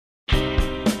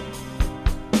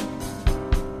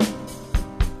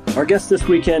Our guest this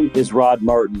weekend is Rod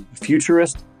Martin, a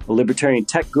futurist, a libertarian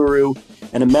tech guru,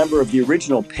 and a member of the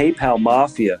original PayPal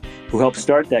Mafia, who helped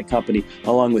start that company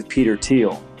along with Peter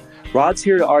Thiel. Rod's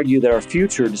here to argue that our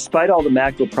future, despite all the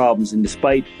macro problems and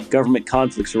despite government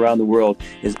conflicts around the world,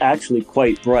 is actually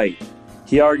quite bright.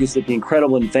 He argues that the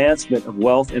incredible advancement of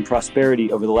wealth and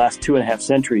prosperity over the last 2.5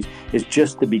 centuries is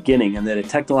just the beginning, and that a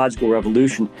technological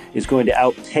revolution is going to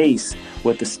outpace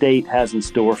what the state has in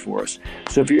store for us.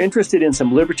 So if you're interested in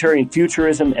some libertarian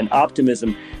futurism and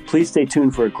optimism, please stay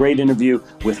tuned for a great interview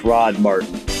with Rod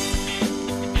Martin.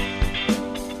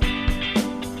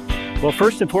 Well,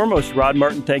 first and foremost, Rod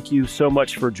Martin, thank you so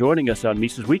much for joining us on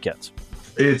Mises Weekends.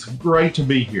 It's great to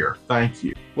be here. Thank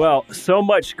you. Well, so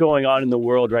much going on in the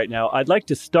world right now. I'd like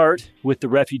to start with the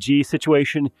refugee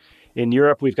situation in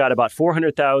Europe. We've got about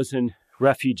 400,000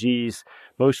 refugees,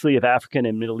 mostly of African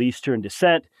and Middle Eastern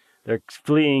descent. They're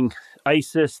fleeing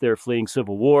ISIS. They're fleeing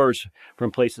civil wars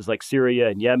from places like Syria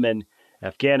and Yemen,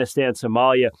 Afghanistan,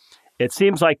 Somalia. It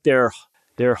seems like their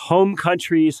home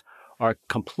countries are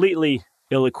completely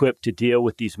ill-equipped to deal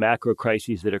with these macro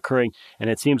crises that are occurring. And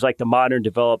it seems like the modern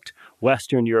developed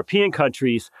Western European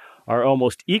countries are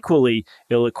almost equally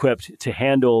ill-equipped to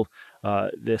handle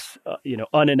this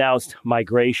unannounced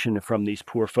migration from these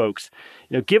poor folks.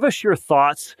 Give us your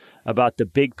thoughts about the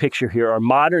big picture here. Are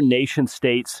modern nation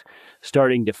states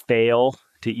starting to fail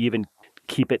to even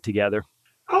keep it together?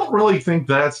 I don't really think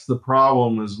that's the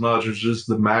problem as much as just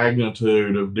the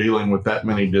magnitude of dealing with that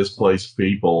many displaced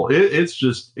people.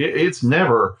 It's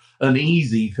never an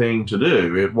easy thing to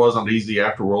do. It wasn't easy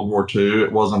after World War II.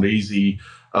 It wasn't easy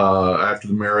after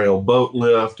the Mariel boat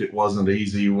lift. It wasn't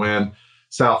easy when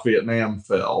South Vietnam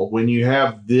fell. When you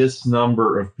have this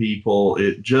number of people,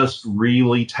 it just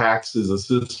really taxes a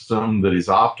system that is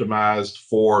optimized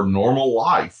for normal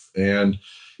life. And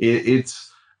it's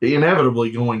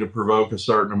inevitably going to provoke a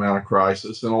certain amount of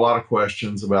crisis and a lot of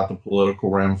questions about the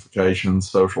political ramifications,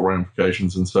 social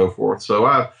ramifications, and so forth. So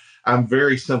I'm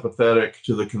very sympathetic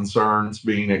to the concerns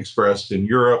being expressed in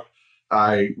Europe.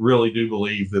 I really do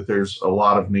believe that there's a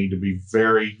lot of need to be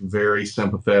very, very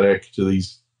sympathetic to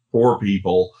these poor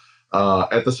people.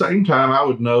 At the same time, I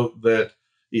would note that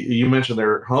you mentioned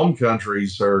their home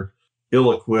countries are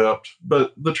ill-equipped,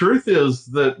 but the truth is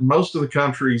that most of the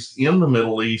countries in the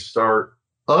Middle East are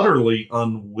utterly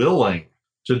unwilling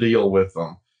to deal with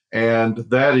them. And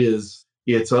that is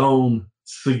its own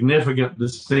significant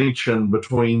distinction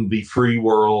between the free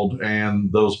world and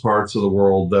those parts of the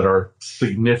world that are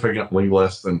significantly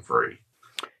less than free.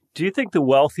 Do you think the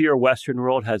wealthier Western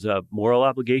world has a moral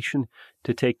obligation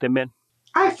to take them in?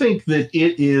 I think that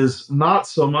it is not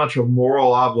so much a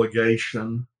moral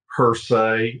obligation per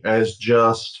se as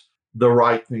just the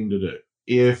right thing to do.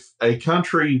 If a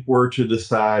country were to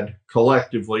decide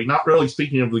collectively, not really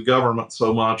speaking of the government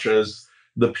so much as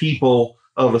the people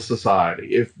of a society,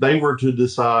 if they were to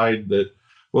decide that,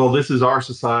 well, this is our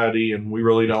society and we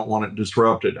really don't want it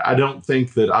disrupted, I don't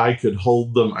think that I could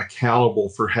hold them accountable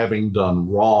for having done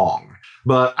wrong.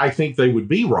 But I think they would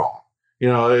be wrong.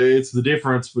 It's the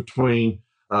difference between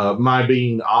my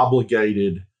being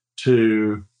obligated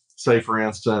to, say, for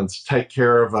instance, take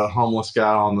care of a homeless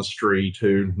guy on the street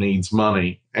who needs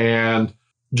money and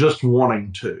just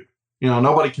wanting to.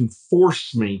 Nobody can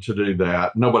force me to do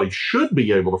that. Nobody should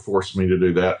be able to force me to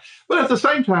do that. But at the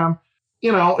same time,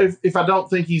 if I don't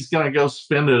think he's going to go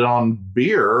spend it on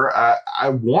beer, I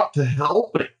want to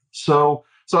help him. So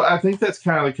I think that's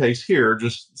kind of the case here,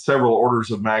 just several orders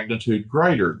of magnitude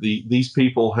greater. These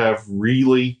people have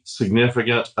really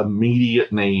significant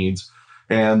immediate needs,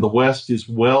 and the West is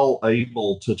well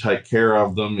able to take care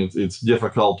of them. It's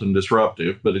difficult and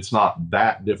disruptive, but it's not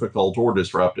that difficult or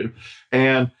disruptive.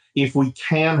 And if we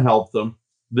can help them,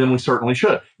 then we certainly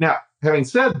should. Now, having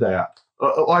said that,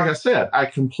 like I said, I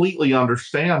completely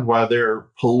understand why there are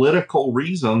political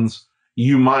reasons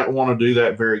you might want to do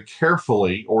that very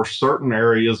carefully, or certain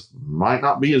areas might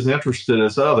not be as interested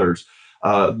as others.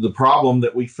 The problem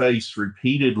that we face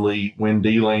repeatedly when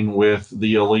dealing with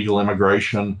the illegal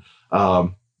immigration,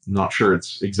 not sure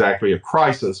it's exactly a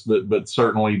crisis, but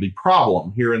certainly the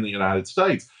problem here in the United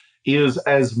States is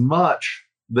as much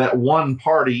that one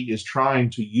party is trying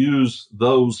to use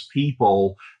those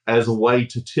people as a way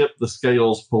to tip the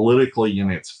scales politically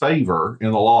in its favor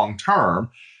in the long term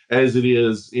as it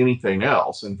is anything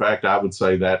else. In fact, I would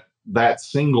say that that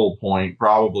single point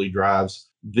probably drives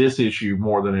this issue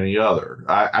more than any other.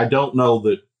 I don't know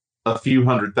that a few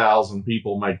 100,000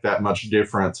 people make that much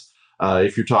difference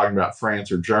if you're talking about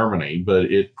France or Germany, but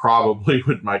it probably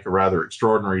would make a rather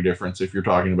extraordinary difference if you're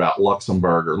talking about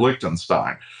Luxembourg or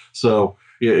Liechtenstein. So,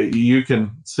 you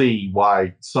can see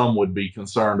why some would be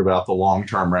concerned about the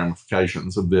long-term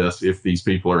ramifications of this if these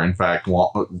people are in fact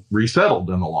resettled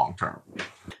in the long term.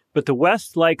 But the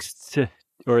West likes to,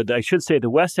 or I should say, the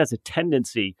West has a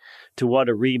tendency to want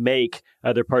to remake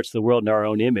other parts of the world in our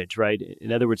own image, right?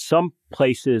 In other words, some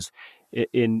places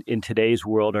in today's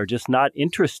world are just not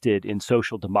interested in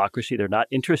social democracy. They're not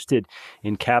interested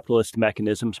in capitalist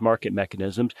mechanisms, market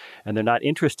mechanisms, and they're not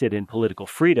interested in political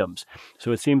freedoms.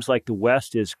 So it seems like the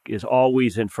West is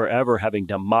always and forever having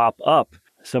to mop up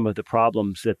some of the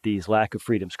problems that these lack of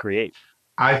freedoms create.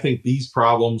 I think these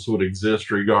problems would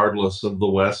exist regardless of the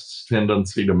West's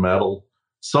tendency to meddle.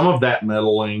 Some of that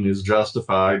meddling is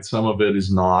justified, some of it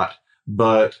is not.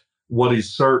 But what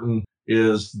is certain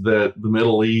is that the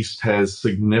Middle East has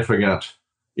significant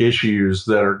issues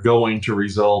that are going to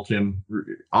result in,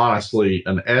 honestly,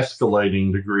 an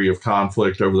escalating degree of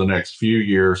conflict over the next few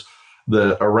years.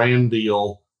 The Iran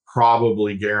deal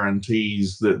probably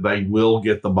guarantees that they will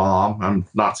get the bomb. I'm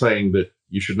not saying that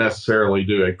you should necessarily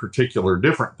do a particular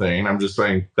different thing. I'm just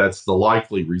saying that's the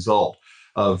likely result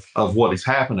of what is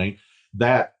happening.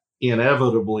 That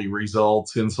inevitably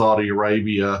results in Saudi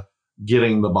Arabia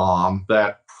getting the bomb.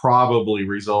 That probably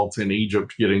results in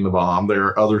Egypt getting the bomb. There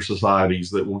are other societies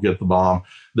that will get the bomb.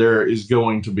 There is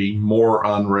going to be more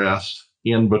unrest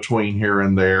in between here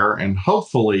and there, and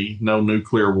hopefully no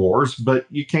nuclear wars, but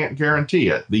you can't guarantee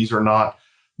it. These are not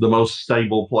the most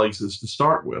stable places to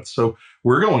start with. So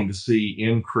we're going to see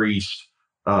increased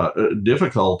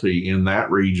difficulty in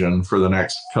that region for the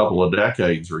next couple of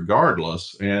decades,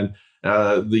 regardless. And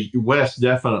the West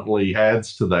definitely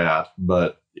adds to that,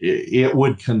 but it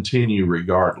would continue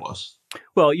regardless.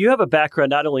 Well, you have a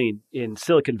background not only in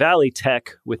Silicon Valley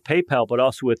tech with PayPal, but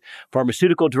also with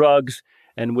pharmaceutical drugs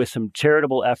and with some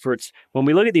charitable efforts. When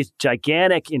we look at these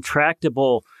gigantic,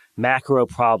 intractable macro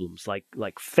problems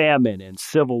like famine and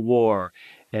civil war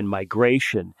and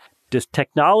migration, does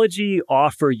technology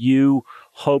offer you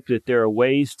hope that there are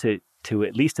ways to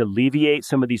at least alleviate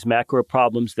some of these macro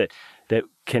problems that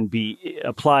can be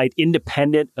applied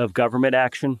independent of government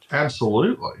action?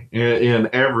 Absolutely, in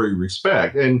every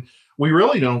respect. And we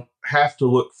really don't have to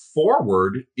look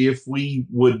forward if we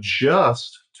would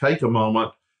just take a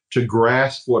moment to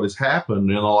grasp what has happened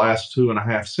in the last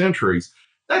 2.5 centuries.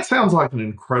 That sounds like an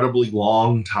incredibly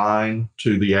long time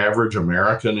to the average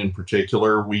American in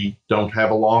particular. We don't have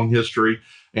a long history.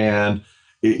 And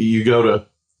you go to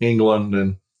England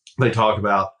and they talk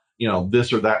about,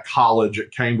 this or that college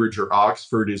at Cambridge or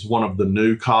Oxford is one of the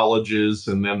new colleges.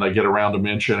 And then they get around to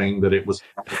mentioning that it was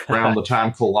around the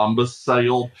time Columbus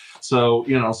sailed. So,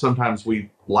 sometimes we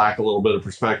lack a little bit of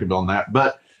perspective on that.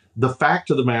 But the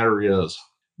fact of the matter is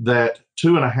that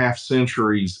 2.5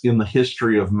 centuries in the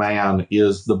history of man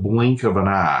is the blink of an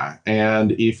eye.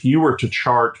 And if you were to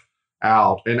chart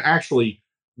out, and actually,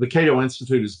 the Cato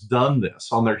Institute has done this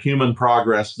on their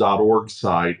humanprogress.org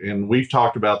site, and we've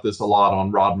talked about this a lot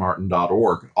on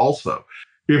rodmartin.org also.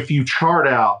 If you chart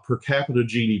out per capita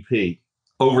GDP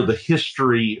over the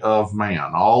history of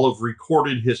man, all of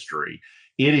recorded history,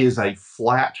 it is a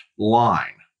flat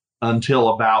line until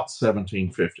about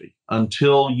 1750,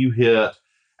 until you hit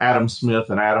Adam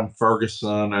Smith and Adam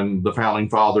Ferguson and the founding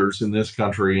fathers in this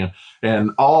country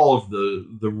and all of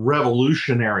the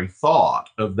revolutionary thought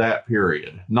of that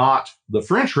period, not the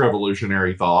French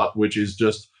revolutionary thought, which is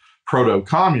just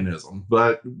proto-communism,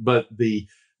 but the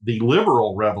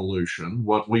liberal revolution,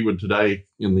 what we would today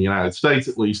in the United States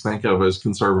at least think of as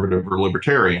conservative or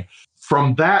libertarian.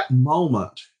 From that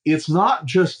moment, it's not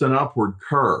just an upward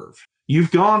curve. You've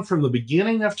gone from the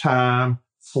beginning of time,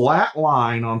 flat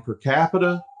line on per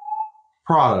capita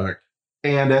product,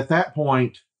 and at that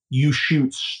point you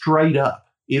shoot straight up.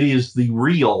 It is the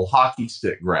real hockey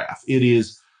stick graph. It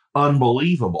is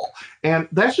unbelievable, and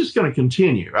that's just going to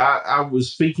continue. I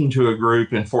was speaking to a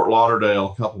group in Fort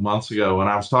Lauderdale a couple months ago, and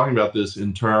I was talking about this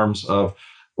in terms of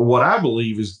what I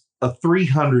believe is a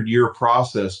 300-year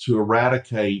process to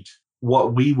eradicate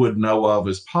what we would know of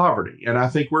as poverty. And I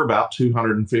think we're about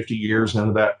 250 years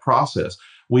into that process.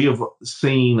 We have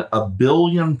seen 1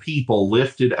 billion people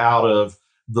lifted out of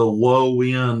the low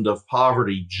end of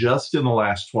poverty just in the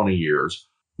last 20 years.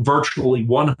 Virtually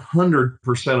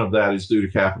 100% of that is due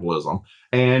to capitalism.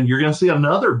 And you're going to see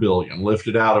another 1 billion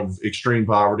lifted out of extreme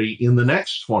poverty in the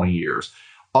next 20 years.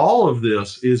 All of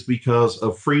this is because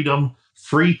of freedom,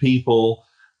 free people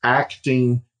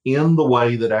acting in the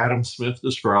way that Adam Smith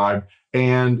described.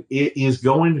 And it is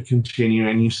going to continue.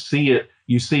 And you see it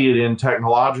in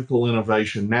technological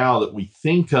innovation now that we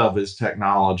think of as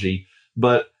technology,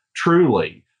 but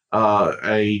truly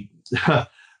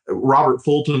Robert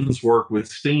Fulton's work with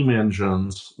steam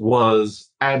engines was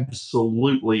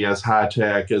absolutely as high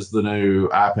tech as the new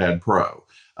iPad Pro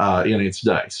in its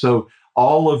day. So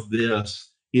all of this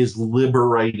is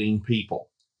liberating people.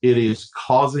 It is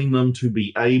causing them to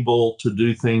be able to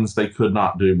do things they could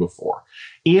not do before.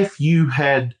 If you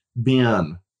had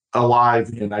been alive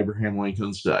in Abraham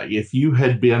Lincoln's day, if you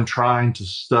had been trying to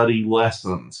study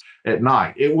lessons at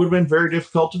night, it would have been very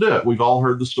difficult to do it. We've all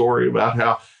heard the story about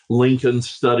how Lincoln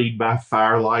studied by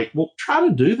firelight. Well, try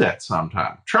to do that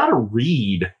sometime. Try to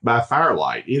read by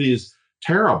firelight. It is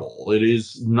terrible. It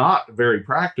is not very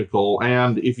practical.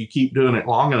 And if you keep doing it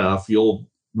long enough, you'll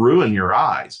ruin your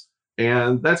eyes.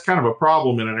 And that's kind of a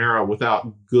problem in an era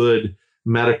without good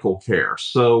medical care.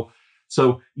 So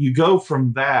you go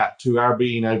from that to our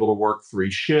being able to work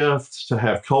 3 shifts, to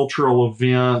have cultural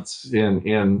events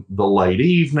in the late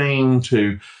evening,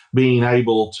 to being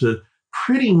able to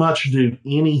pretty much do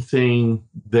anything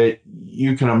that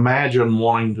you can imagine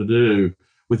wanting to do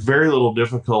with very little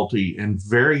difficulty and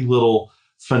very little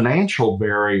financial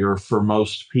barrier for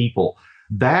most people.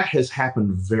 That has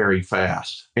happened very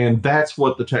fast. And that's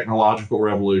what the technological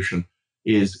revolution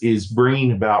is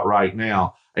bringing about right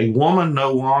now. A woman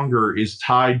no longer is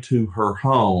tied to her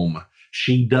home.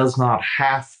 She does not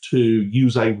have to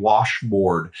use a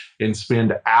washboard and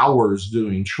spend hours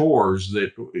doing chores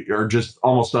that are just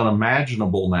almost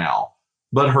unimaginable now.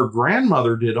 But her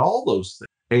grandmother did all those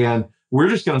things. And we're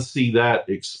just going to see that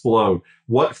explode.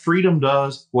 What freedom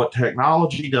does, what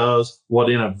technology does, what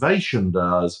innovation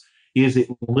does, is it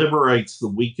liberates the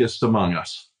weakest among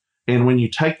us. And when you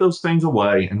take those things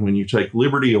away, and when you take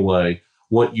liberty away,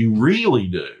 what you really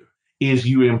do is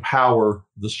you empower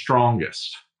the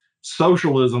strongest.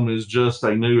 Socialism is just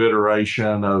a new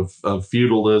iteration of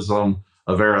feudalism,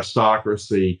 of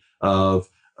aristocracy, of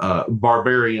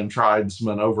barbarian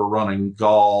tribesmen overrunning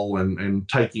Gaul and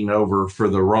taking over for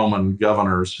the Roman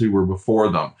governors who were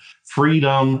before them.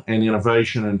 Freedom and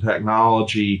innovation and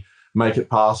technology make it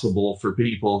possible for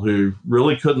people who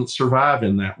really couldn't survive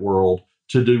in that world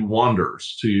to do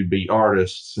wonders, to be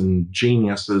artists and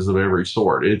geniuses of every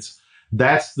sort.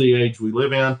 That's the age we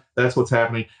live in. That's what's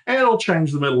happening. And it'll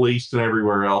change the Middle East and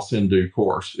everywhere else in due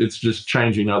course. It's just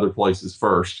changing other places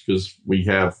first because we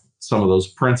have some of those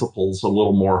principles a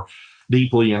little more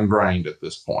deeply ingrained at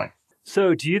this point.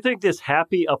 So do you think this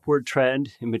happy upward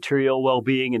trend in material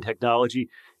well-being and technology,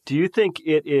 do you think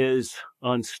it is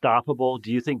unstoppable?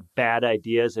 Do you think bad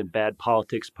ideas and bad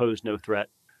politics pose no threat?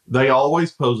 They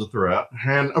always pose a threat.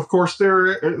 And of course,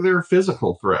 they're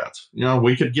physical threats. You know,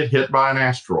 we could get hit by an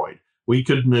asteroid. We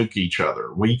could nuke each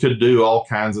other. We could do all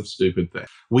kinds of stupid things.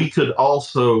 We could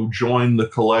also join the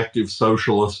collective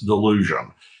socialist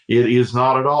delusion. It is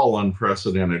not at all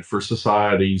unprecedented for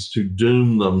societies to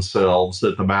doom themselves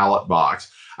at the ballot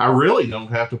box. I really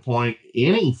don't have to point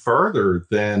any further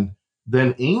than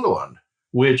England,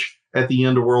 which at the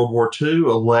end of World War II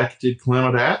elected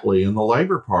Clement Attlee in the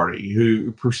Labour Party,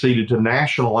 who proceeded to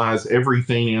nationalize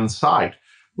everything in sight.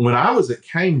 When I was at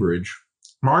Cambridge,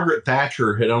 Margaret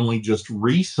Thatcher had only just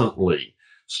recently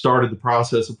started the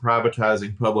process of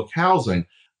privatizing public housing.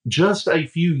 Just a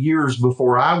few years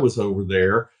before I was over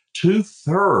there,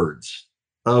 2/3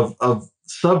 of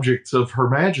subjects of Her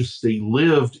Majesty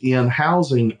lived in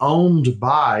housing owned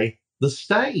by the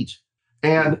state.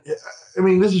 And I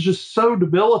mean, this is just so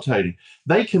debilitating.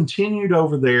 They continued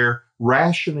over there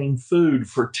rationing food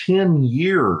for 10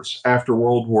 years after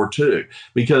World War II,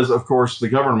 because, of course, the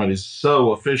government is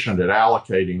so efficient at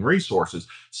allocating resources.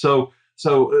 So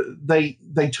they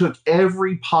took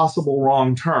every possible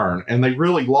wrong turn, and they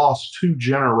really lost 2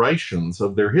 generations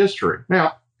of their history.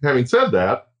 Now, having said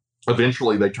that,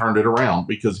 eventually they turned it around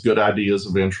because good ideas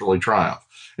eventually triumph.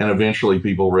 And eventually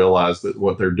people realize that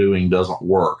what they're doing doesn't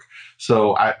work.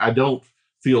 So I don't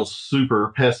feel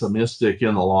super pessimistic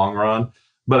in the long run,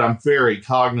 but I'm very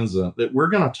cognizant that we're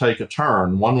going to take a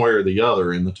turn one way or the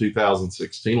other in the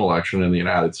 2016 election in the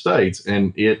United States.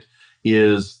 And it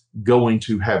is going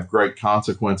to have great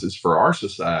consequences for our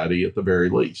society at the very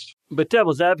least. But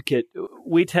devil's advocate,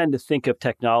 we tend to think of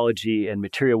technology and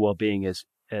material well-being as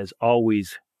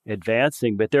always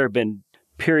advancing, but there have been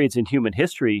periods in human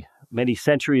history, many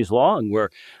centuries long,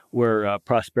 where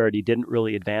prosperity didn't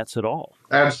really advance at all.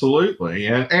 Absolutely,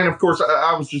 and of course,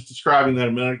 I was just describing that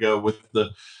a minute ago with the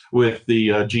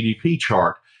GDP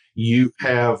chart. You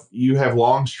have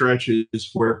long stretches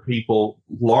where people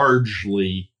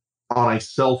largely on a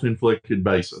self-inflicted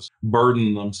basis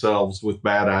burden themselves with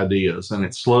bad ideas, and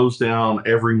it slows down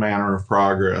every manner of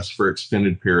progress for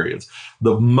extended periods.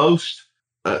 The most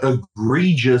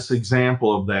egregious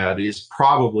example of that is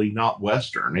probably not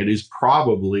Western. It is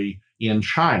probably in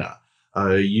China.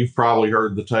 You've probably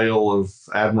heard the tale of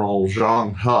Admiral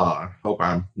Zhang He. I hope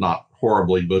I'm not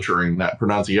horribly butchering that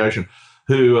pronunciation.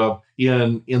 Who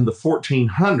in the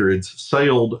 1400s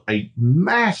sailed a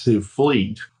massive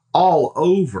fleet all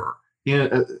over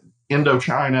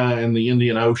Indochina and the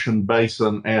Indian Ocean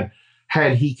basin, and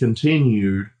had he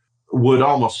continued, would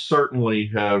almost certainly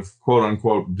have quote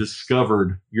unquote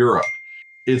discovered Europe.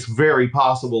 It's very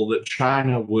possible that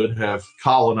China would have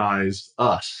colonized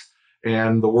us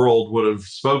and the world would have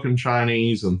spoken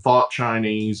Chinese and thought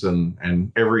Chinese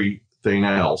and everything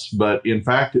else. But in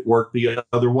fact, it worked the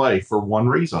other way for one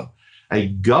reason. A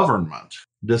government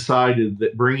decided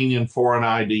that bringing in foreign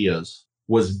ideas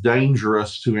was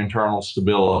dangerous to internal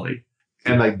stability.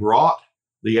 And they brought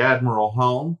the admiral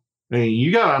home. I mean,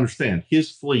 you got to understand, his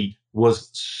fleet was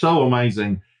so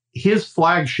amazing. His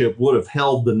flagship would have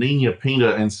held the Nina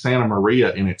Pinta and Santa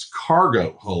Maria in its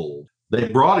cargo hold. They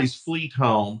brought his fleet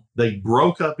home. They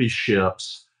broke up his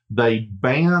ships. They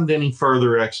banned any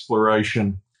further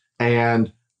exploration.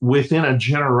 And within a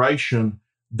generation,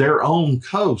 their own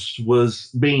coast was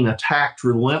being attacked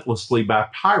relentlessly by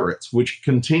pirates, which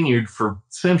continued for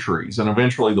centuries. And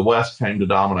eventually the West came to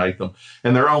dominate them.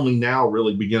 And they're only now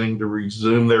really beginning to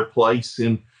resume their place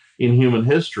in human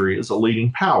history as a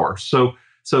leading power. So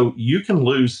you can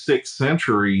lose 6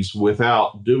 centuries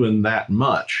without doing that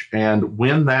much. And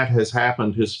when that has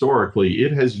happened historically,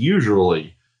 it has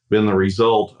usually been the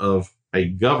result of a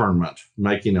government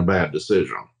making a bad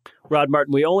decision. Rod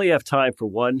Martin, we only have time for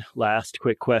one last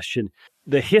quick question.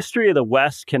 The history of the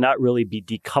West cannot really be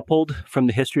decoupled from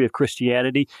the history of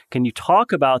Christianity. Can you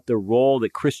talk about the role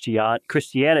that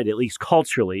Christianity, at least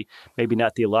culturally, maybe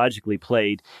not theologically,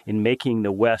 played in making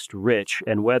the West rich,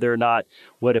 and whether or not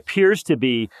what appears to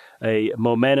be a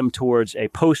momentum towards a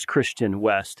post-Christian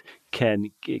West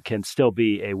can still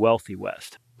be a wealthy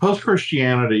West?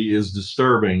 Post-Christianity is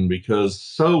disturbing because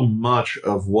so much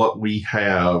of what we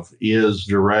have is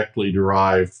directly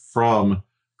derived from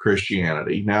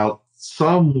Christianity. Now,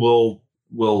 some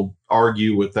will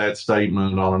argue with that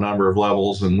statement on a number of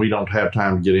levels, and we don't have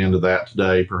time to get into that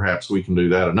today. Perhaps we can do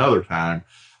that another time.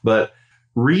 But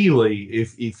really,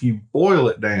 if you boil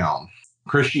it down,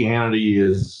 Christianity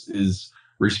is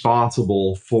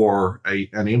responsible for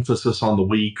an emphasis on the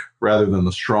weak rather than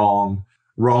the strong.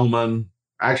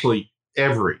 Actually,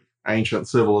 every ancient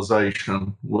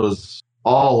civilization was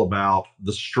all about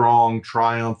the strong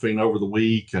triumphing over the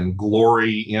weak and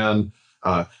glory in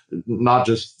not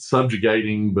just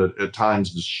subjugating, but at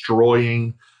times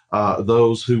destroying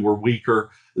those who were weaker.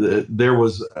 There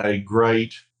was a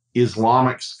great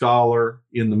Islamic scholar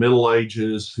in the Middle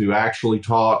Ages who actually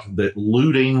taught that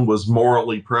looting was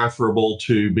morally preferable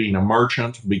to being a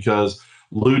merchant, because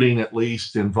looting at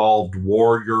least involved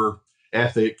warrior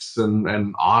ethics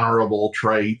and honorable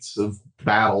traits of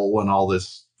battle and all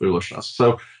this foolishness.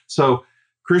 So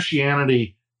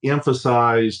Christianity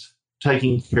emphasized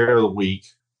taking care of the weak,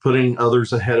 putting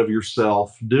others ahead of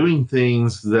yourself, doing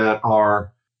things that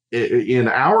are, in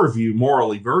our view,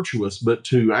 morally virtuous, but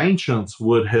to ancients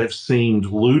would have seemed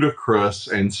ludicrous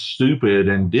and stupid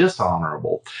and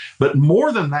dishonorable. But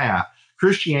more than that,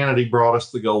 Christianity brought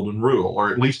us the golden rule,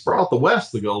 or at least brought the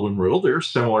West the golden rule. There are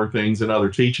similar things in other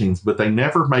teachings, but they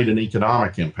never made an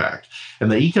economic impact.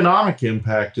 And the economic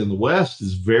impact in the West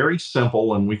is very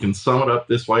simple, and we can sum it up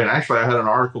this way. And actually, I had an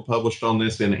article published on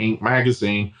this in Inc.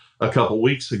 magazine a couple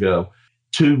weeks ago.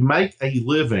 To make a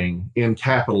living in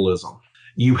capitalism,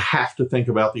 you have to think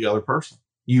about the other person.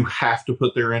 You have to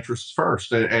put their interests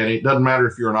first. And it doesn't matter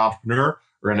if you're an entrepreneur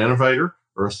or an innovator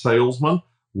or a salesman,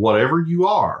 whatever you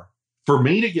are. For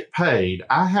me to get paid,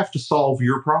 I have to solve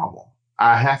your problem.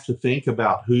 I have to think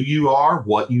about who you are,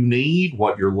 what you need,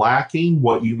 what you're lacking,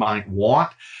 what you might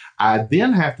want. I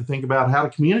then have to think about how to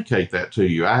communicate that to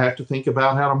you. I have to think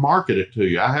about how to market it to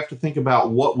you. I have to think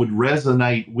about what would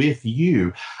resonate with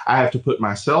you. I have to put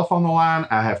myself on the line.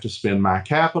 I have to spend my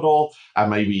capital. I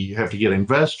maybe have to get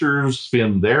investors,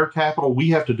 spend their capital. We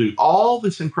have to do all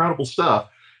this incredible stuff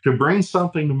to bring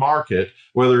something to market,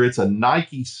 whether it's a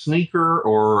Nike sneaker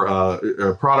or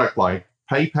a product like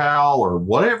PayPal or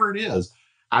whatever it is.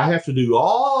 I have to do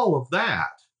all of that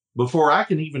before I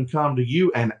can even come to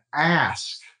you and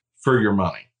ask for your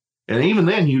money. And even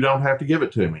then, you don't have to give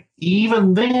it to me.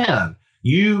 Even then,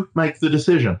 you make the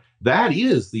decision. That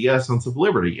is the essence of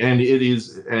liberty. And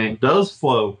it does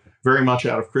flow very much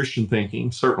out of Christian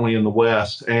thinking, certainly in the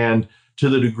West. And to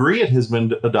the degree it has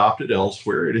been adopted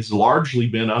elsewhere, it has largely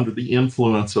been under the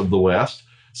influence of the West,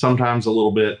 sometimes a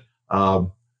little bit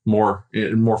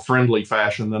more friendly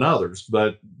fashion than others.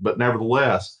 But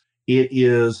nevertheless, it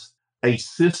is a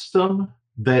system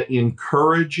that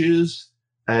encourages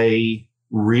a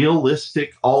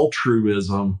realistic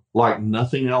altruism like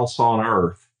nothing else on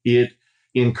earth. It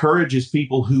encourages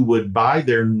people who would by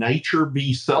their nature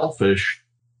be selfish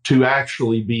to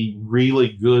actually be really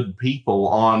good people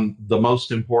on the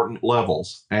most important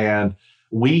levels. And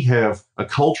we have a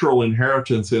cultural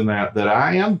inheritance in that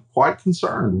I am quite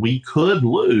concerned we could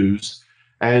lose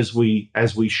as we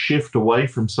shift away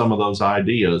from some of those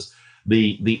ideas.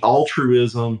 The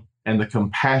altruism and the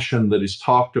compassion that is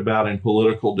talked about in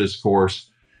political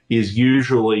discourse is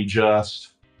usually just,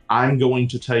 I'm going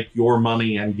to take your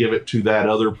money and give it to that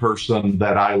other person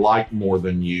that I like more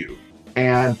than you.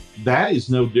 And that is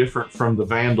no different from the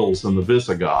Vandals and the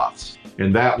Visigoths.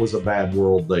 And that was a bad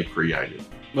world they created.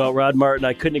 Well, Rod Martin,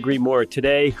 I couldn't agree more.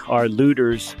 Today, our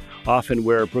looters often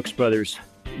wear Brooks Brothers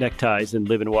neckties and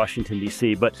live in Washington,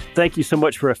 D.C. But thank you so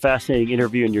much for a fascinating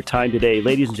interview and your time today.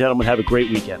 Ladies and gentlemen, have a great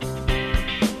weekend.